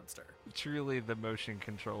new monster. Truly the motion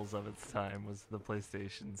controls of its time was the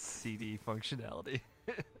PlayStation's CD functionality.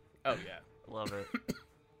 Oh yeah. Love it.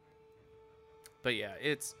 But yeah,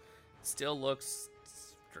 it's still looks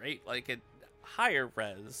great. Like it higher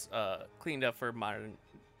res, cleaned up for modern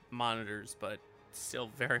monitors, but still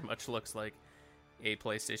very much looks like a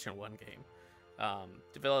PlayStation 1 game.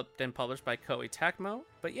 Developed and published by Koei Tecmo.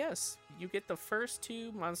 But yes, you get the first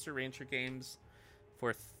 2 Monster Rancher games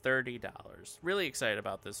for $30. Really excited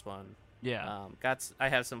about this one. Yeah. I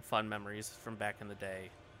have some fun memories from back in the day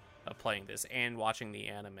of playing this and watching the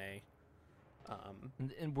anime.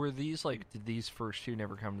 And were these did these first 2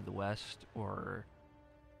 never come to the West, or?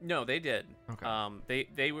 No, they did. Okay.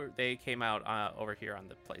 They came out over here on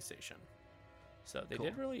the PlayStation, so they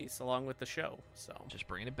did release along with the show. So Just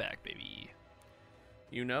bringing it back, baby.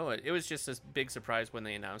 you know it. It was just a big surprise when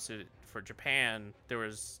they announced it for Japan. There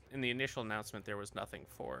was in the initial announcement there was nothing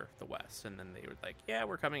for the West, and then they were like, "Yeah,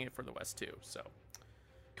 we're coming in for the West too." So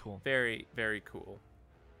Cool. very very cool.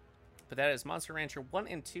 But that is Monster Rancher 1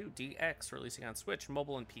 and 2 DX releasing on Switch,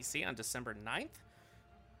 mobile, and PC on December 9th.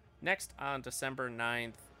 Next on December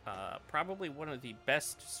 9th, probably one of the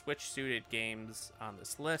best Switch-suited games on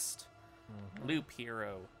this list, Loop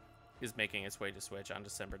Hero, is making its way to Switch on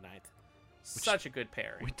December 9th. Such a good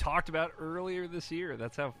pairing. We talked about earlier this year.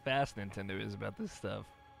 That's how fast Nintendo is about this stuff.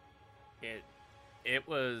 It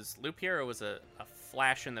was Loop Hero was a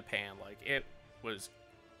flash in the pan. Like it was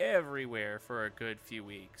everywhere for a good few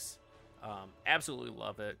weeks. Absolutely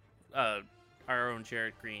love it. Our own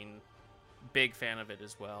Jared Green, big fan of it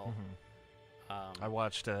as well. I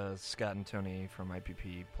watched Scott and Tony from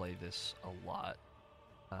IPP play this a lot,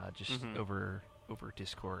 just over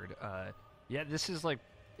Discord. Yeah, this is like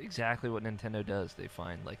exactly what Nintendo does. They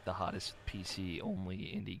find like the hottest PC only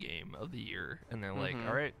indie game of the year, and they're like,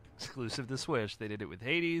 all right, exclusive to Switch. They did it with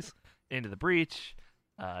Hades, Into the Breach,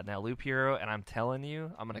 now Loop Hero, and I'm telling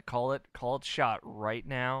you, I'm gonna call it shot right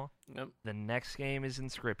now. Yep. The next game is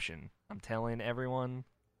Inscription. I'm telling everyone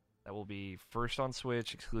that will be first on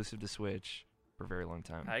Switch, exclusive to Switch for a very long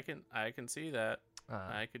time. I can see that.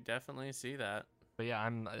 I could definitely see that. But yeah, I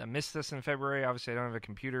missed this in February. Obviously, I don't have a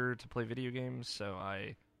computer to play video games, so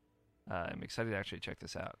I'm excited to actually check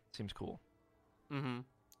this out. Seems cool.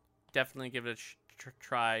 Definitely give it a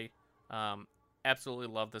try. Absolutely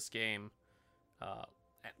love this game.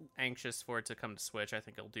 Anxious for it to come to Switch. I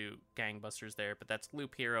think it'll do gangbusters there. But that's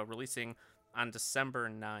Loop Hero releasing on December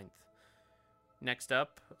 9th. Next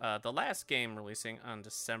up, the last game releasing on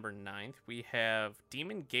December 9th, we have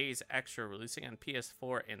Demon Gaze Extra releasing on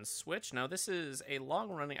PS4 and Switch. Now, this is a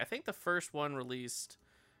long-running... I think the first one released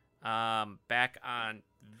back on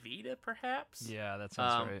Vita, perhaps? Yeah, that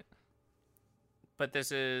sounds right. But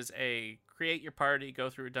this is a create your party,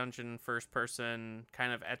 go through a dungeon, first-person,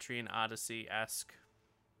 kind of Etrian Odyssey-esque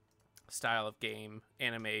style of game,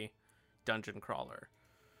 anime dungeon crawler.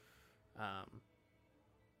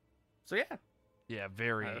 So, yeah. Yeah,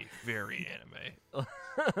 very, very anime.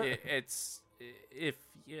 It's if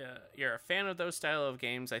you're a fan of those style of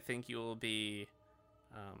games, I think you will be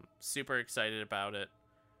super excited about it.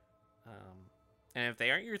 And if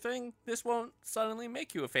they aren't your thing, this won't suddenly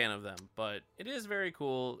make you a fan of them. But it is very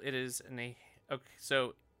cool. It is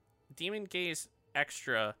so Demon Gaze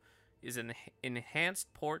Extra is an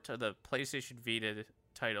enhanced port of the PlayStation Vita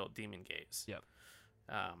title Demon Gaze. Yep.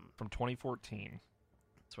 From 2014.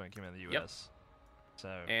 That's when it came out in the US. Yep. So.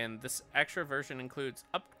 And this extra version includes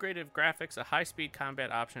upgraded graphics, a high-speed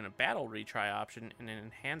combat option, a battle retry option, and an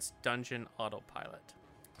enhanced dungeon autopilot.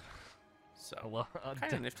 So,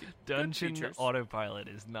 kind of nifty. Dungeon autopilot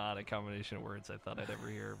is not a combination of words I thought I'd ever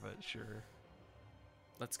hear, but sure.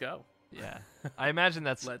 Let's go. Yeah. I imagine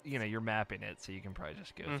that's, you're mapping it, so you can probably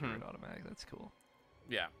just go through it automatically. That's cool.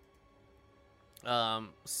 Yeah.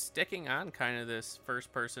 Sticking on kind of this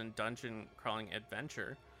first-person dungeon crawling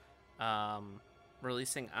adventure,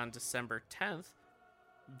 releasing on December 10th,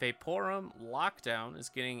 Vaporum Lockdown is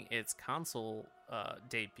getting its console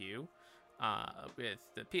debut with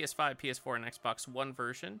the PS5, PS4, and Xbox One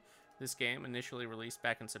version. This game, initially released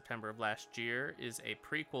back in September of last year, is a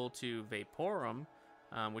prequel to Vaporum,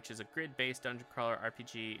 which is a grid-based dungeon crawler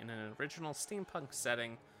RPG in an original steampunk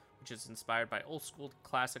setting, which is inspired by old-school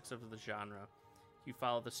classics of the genre. You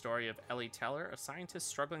follow the story of Ellie Teller, a scientist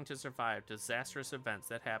struggling to survive disastrous events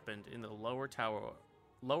that happened in the lower tower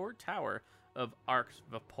of Ark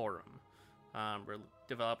Vaporum.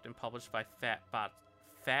 Developed and published by Fatbot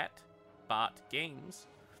Games.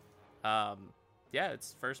 Yeah,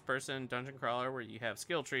 it's first-person dungeon crawler where you have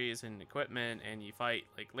skill trees and equipment, and you fight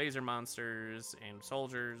like laser monsters and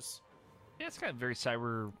soldiers. Yeah, it's got very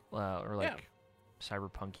cyberpunky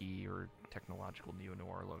or technological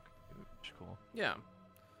neo-noir look. Which is cool. Yeah.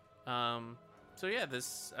 So yeah,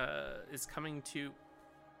 this is coming to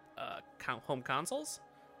home consoles.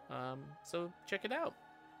 So check it out.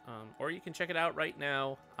 or you can check it out right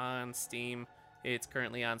now on Steam. It's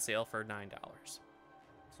currently on sale for $9.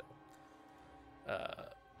 So,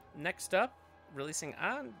 next up, releasing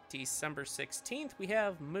on December 16th, we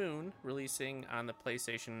have Moon releasing on the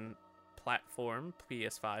PlayStation platform,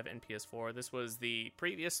 PS5 and PS4. This was the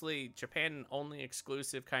previously Japan-only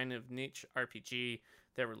exclusive kind of niche RPG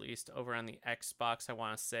that released over on the Xbox, I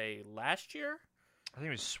want to say, last year? I think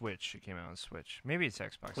it was Switch. It came out on Switch. Maybe it's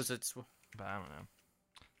Xbox. Was it? But I don't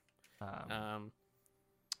know.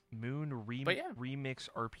 Moon Remix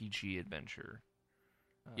RPG Adventure.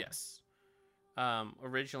 Yes.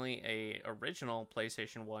 Originally a original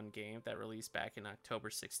PlayStation 1 game that released back in October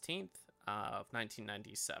 16th of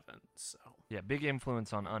 1997. So yeah, big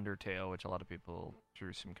influence on Undertale, which a lot of people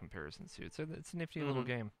drew some comparisons to. It's a nifty little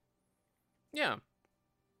game. Yeah.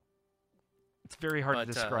 It's very hard to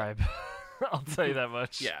describe. I'll tell you that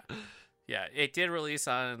much. Yeah. Yeah, it did release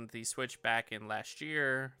on the Switch back in last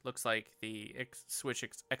year. Looks like the Switch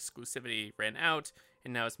exclusivity ran out,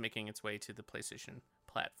 and now it's making its way to the PlayStation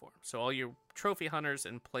platform. So all your trophy hunters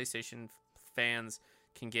and PlayStation fans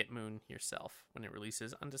can get Moon yourself when it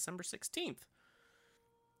releases on December 16th.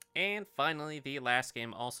 And finally, the last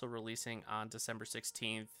game also releasing on December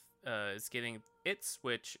 16th is getting its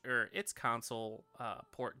console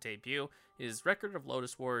port debut is Record of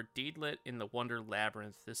Lodoss War Deedlit in the Wonder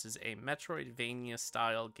Labyrinth. This is a Metroidvania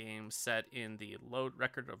style game set in the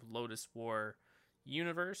Record of Lodoss War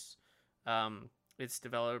universe. It's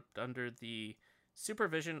developed under the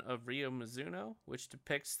supervision of Ryo Mizuno, which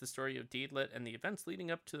depicts the story of Deedlit and the events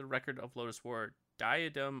leading up to the Record of Lodoss War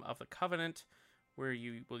Diadem of the Covenant, where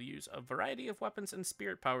you will use a variety of weapons and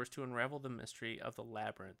spirit powers to unravel the mystery of the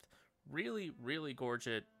labyrinth. Really, really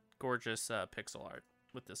gorgeous pixel art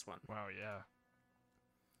with this one. Wow, yeah.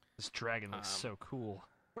 This dragon looks so cool.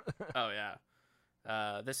 Oh,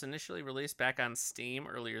 yeah. This initially released back on Steam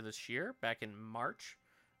earlier this year, back in March.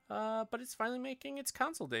 But it's finally making its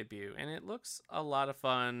console debut, and it looks a lot of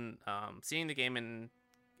fun. Seeing the game in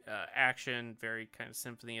action, very kind of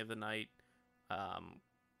Symphony of the Night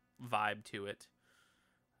vibe to it.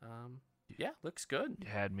 Yeah, looks good. You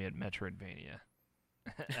had me at Metroidvania,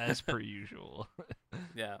 as per usual.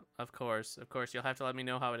 Yeah, of course. You'll have to let me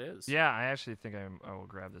know how it is. Yeah, I actually think I will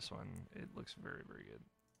grab this one. It looks very, very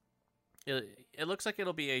good. It looks like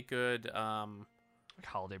it'll be a good like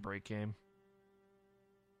holiday break game.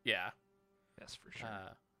 Yeah. Yes, for sure.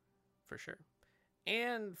 For sure.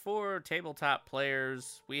 And for tabletop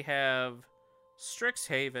players, we have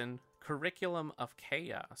Strixhaven Curriculum of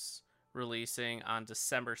Chaos releasing on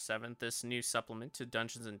December 7th. This new supplement to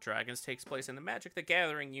Dungeons & Dragons takes place in the Magic the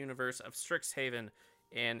Gathering universe of Strixhaven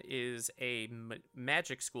and is a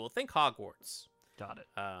magic school. Think Hogwarts. Got it.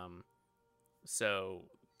 So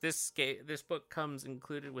this book comes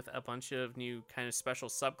included with a bunch of new kind of special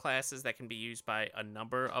subclasses that can be used by a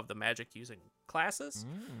number of the magic using classes.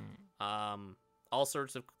 All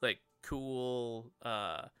sorts of like cool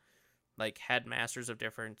like headmasters of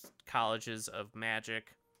different colleges of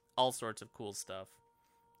magic, all sorts of cool stuff.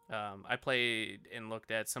 I played and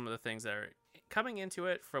looked at some of the things that are coming into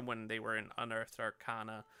it from when they were in Unearthed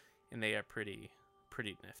Arcana, and they are pretty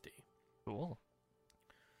nifty. Cool.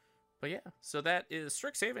 But yeah, so that is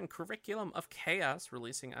Strixhaven Curriculum of Chaos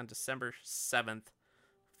releasing on December 7th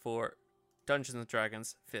for Dungeons &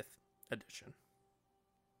 Dragons 5th edition.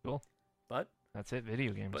 Cool. But that's it,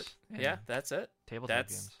 video games. But yeah, that's it. Tabletop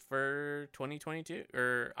games. That's for 2022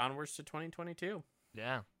 or onwards to 2022.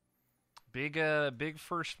 Yeah. Big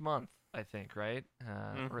first month, I think, right?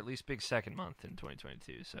 Or at least big second month in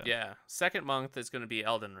 2022. So yeah, second month is going to be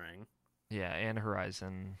Elden Ring. Yeah, and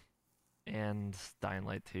Horizon, and Dying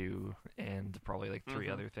Light 2, and probably like 3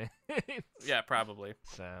 other things. Yeah, probably.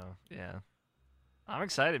 So yeah, I'm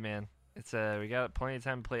excited, man. It's we got plenty of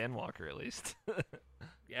time to play Endwalker at least.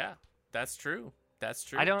 Yeah, that's true. That's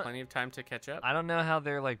true. Plenty of time to catch up. I don't know how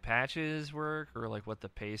their like patches work or like what the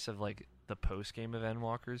pace of like the post game of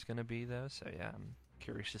Endwalker is going to be though. So yeah, I'm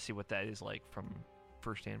curious to see what that is like from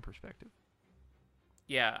first-hand perspective.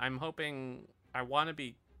 Yeah, I'm hoping. I want to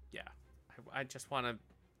be. Yeah, I just want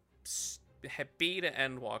to beat an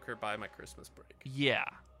Endwalker by my Christmas break. Yeah.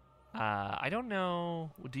 I don't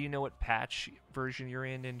know. Do you know what patch version you're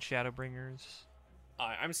in Shadowbringers?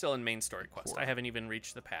 I'm still in main story quest. I haven't even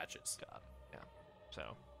reached the patches. Got it. Yeah.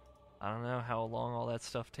 So I don't know how long all that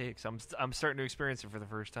stuff takes. I'm starting to experience it for the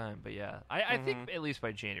first time. But yeah, I think at least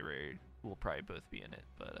by January we'll probably both be in it.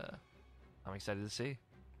 But I'm excited to see.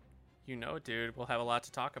 You know it, dude. We'll have a lot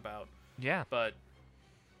to talk about. Yeah. But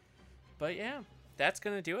yeah, that's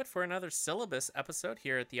going to do it for another syllabus episode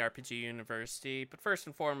here at the RPG University. But first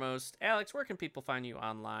and foremost, Alex, where can people find you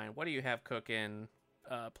online? What do you have cooking?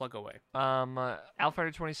 plug away.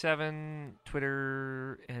 Alfighter27,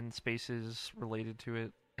 Twitter and spaces related to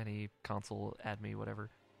it. Any console, add me, whatever.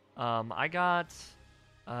 I got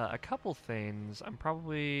a couple things. We'll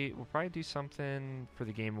probably do something for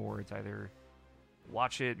the Game Awards. Either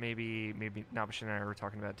watch it, maybe Nabash and I were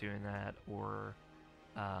talking about doing that, or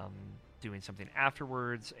doing something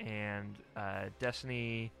afterwards. And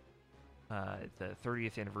Destiny, the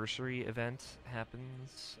 30th anniversary event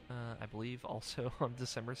happens, I believe, also on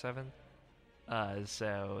December 7th.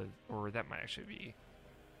 Or that might actually be,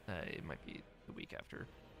 it might be the week after.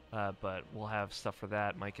 But we'll have stuff for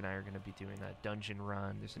that. Mike and I are going to be doing a dungeon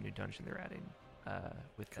run. There's a new dungeon they're adding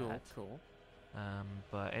with that. Cool. I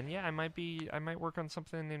might work on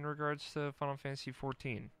something in regards to Final Fantasy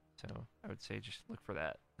 14. So I would say just look for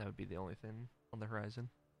that. That would be the only thing on the horizon.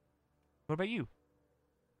 What about you?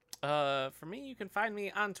 For me, you can find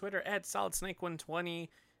me on Twitter at SolidSnake120.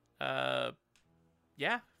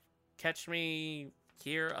 Catch me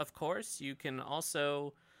here, of course. You can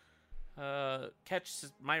also catch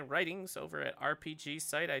my writings over at RPG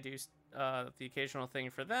Site. I do the occasional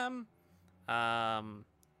thing for them.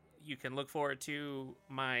 You can look forward to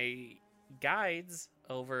my guides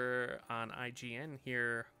over on IGN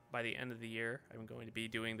here by the end of the year. I'm going to be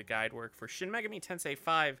doing the guide work for Shin Megami Tensei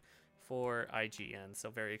 5 for IGN, so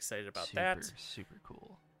very excited about that. Super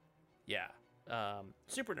cool. Yeah.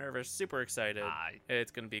 Super nervous, super excited.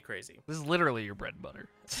 It's going to be crazy. This is literally your bread and butter.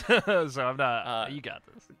 So I'm not... you got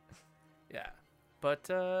this. Yeah. But,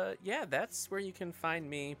 that's where you can find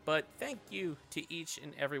me. But thank you to each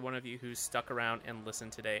and every one of you who stuck around and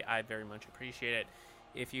listened today. I very much appreciate it.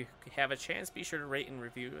 If you have a chance, be sure to rate and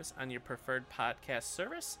review us on your preferred podcast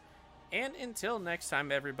service. And until next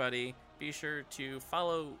time, everybody, be sure to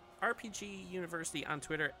follow RPG University on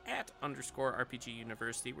Twitter @_RPG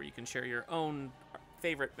University, where you can share your own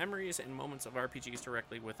favorite memories and moments of RPGs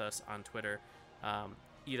directly with us on Twitter,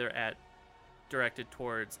 either directed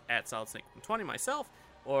towards @SolidSnake120 myself,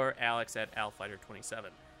 or Alex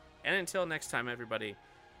 @AlFighter27. And until next time, everybody,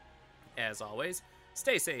 as always,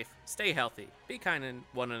 stay safe, stay healthy, be kind to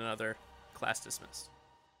one another. Class dismissed.